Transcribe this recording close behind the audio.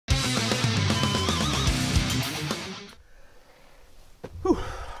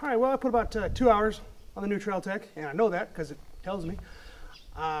right, well, I put about 2 hours on the new Trail Tech, and I know that because it tells me.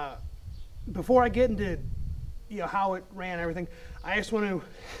 Before I get into how it ran and everything, I just want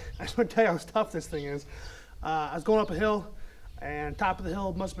to tell you how tough this thing is. I was going up a hill, and top of the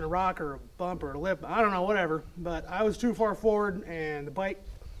hill must have been a rock or a bump or a lip, I don't know, whatever. But I was too far forward, and the bike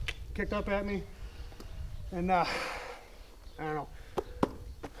kicked up at me, and I don't know,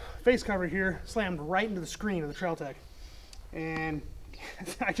 face cover here slammed right into the screen of the Trail Tech, and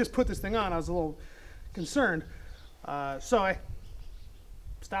I just put this thing on. I was a little concerned, so I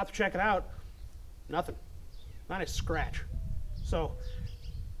stopped to check it out. Nothing, not a scratch. So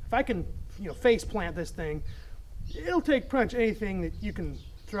if I can, face plant this thing, it'll take pretty much anything that you can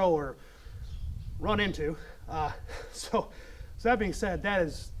throw or run into. So that being said, that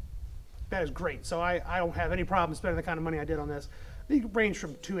is great. So I don't have any problem spending the kind of money I did on this. It range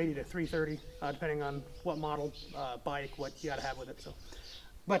from $280 to $330, depending on what model, bike, what you got to have with it. So,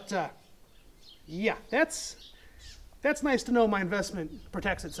 but yeah, that's nice to know my investment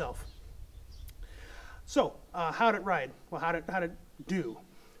protects itself. So how'd it ride? Well, how'd it do?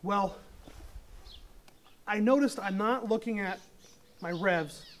 Well, I noticed I'm not looking at my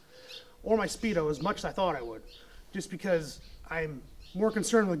revs or my speedo as much as I thought I would, just because I'm more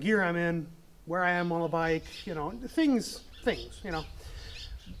concerned with the gear I'm in, where I am on the bike, things,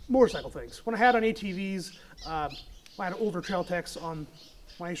 motorcycle things. When I had on ATVs, I had older Trail Techs on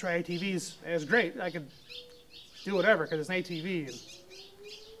when I used to ride ATVs. It was great. I could do whatever because it's an ATV and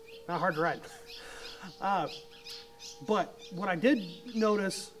not hard to ride. But what I did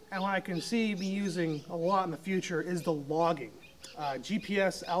notice, and what I can see me using a lot in the future, is the logging.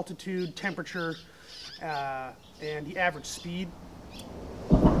 GPS, altitude, temperature, and the average speed.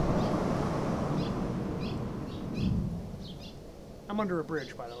 I'm under a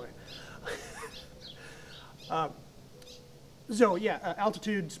bridge, by the way. So yeah,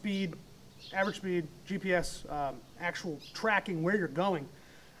 altitude, speed, average speed, GPS, actual tracking where you're going.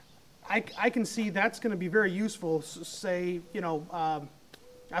 I can see that's going to be very useful. Say,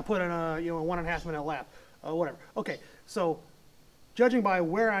 I put in a 1.5 minute lap, whatever. Okay, so judging by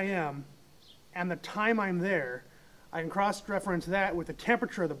where I am and the time I'm there, I can cross-reference that with the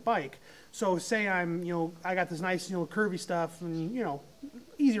temperature of the bike. So say I'm, I got this nice, curvy stuff and,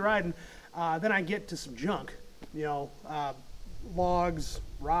 easy riding. Then I get to some junk, logs,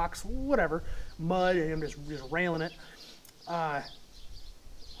 rocks, whatever, mud, and I'm just railing it.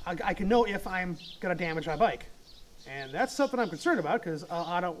 I can know if I'm going to damage my bike. And that's something I'm concerned about because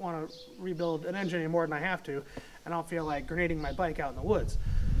I don't want to rebuild an engine any more than I have to. And I don't feel like grenading my bike out in the woods.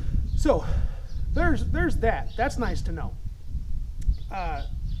 So there's that. That's nice to know.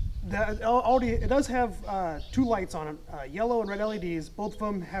 It does have 2 lights on it, yellow and red LEDs. Both of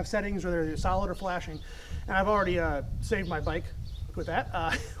them have settings where they're solid or flashing. And I've already saved my bike with that.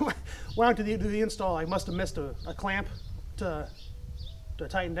 When I went to do the install, I must have missed a clamp to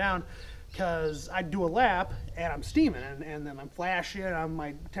tighten down, because I do a lap and I'm steaming and then I'm flashing,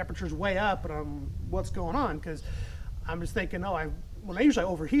 my temperature's way up, and what's going on? Because I'm just thinking, when I usually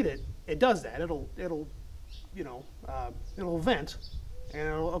overheat it, it does that. It'll vent, and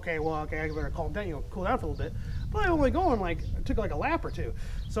I better calm down, cool down for a little bit. But I'm only going it took a lap or 2.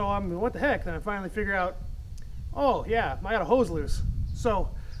 So I'm, what the heck? Then I finally figure out, oh yeah, I got a hose loose.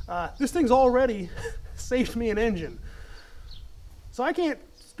 So this thing's already saved me an engine. So I can't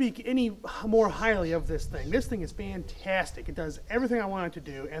speak any more highly of this thing. This thing is fantastic. It does everything I want it to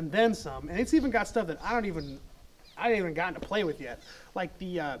do, and then some. And it's even got stuff that I haven't even gotten to play with yet, like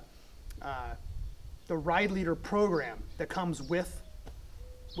the Ride Leader program that comes with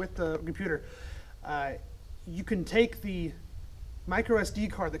the computer. You can take the micro SD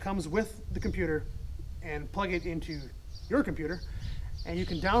card that comes with the computer and plug it into your computer, and you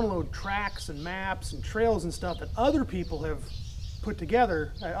can download tracks and maps and trails and stuff that other people have put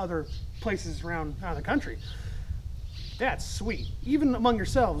together at other places around the country. That's sweet. Even among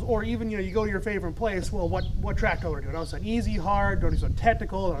yourselves, or even you go to your favorite place. Well, what track do I want to do? Don't so easy, hard. Don't do so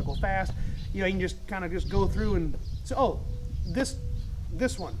technical. Don't go fast. You can just kind of go through and say, oh, this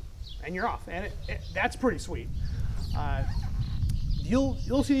one, and you're off. And that's pretty sweet.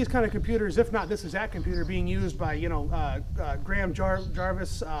 You'll see these kind of computers, if not this exact computer, being used by Graham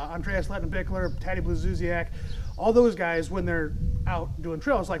Jarvis, Andreas Lettenbichler, Taddy Blue-Zuziak, all those guys when they're out doing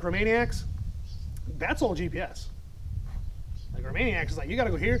trails, like Romaniacs. That's all GPS. Like Romaniacs is you got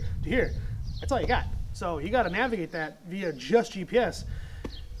to go here to here. That's all you got. So you got to navigate that via just GPS.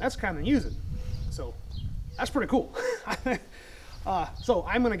 That's kind of using. So that's pretty cool. So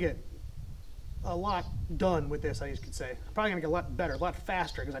I'm gonna get a lot done with this, I could say. I'm probably gonna get a lot better, a lot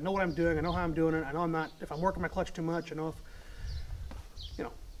faster, because I know what I'm doing, I know how I'm doing it, I know if I'm working my clutch too much, I know if,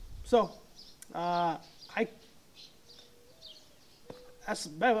 So, that's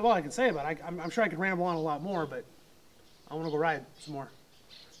about all I can say about it. I'm sure I could ramble on a lot more, but I want to go ride some more.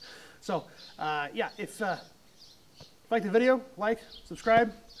 So, yeah, if you like the video, like, subscribe.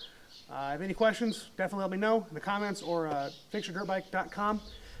 If you have any questions, definitely let me know in the comments or fixyourdirtbike.com,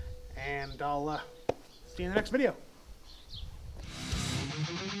 and I'll see you in the next video.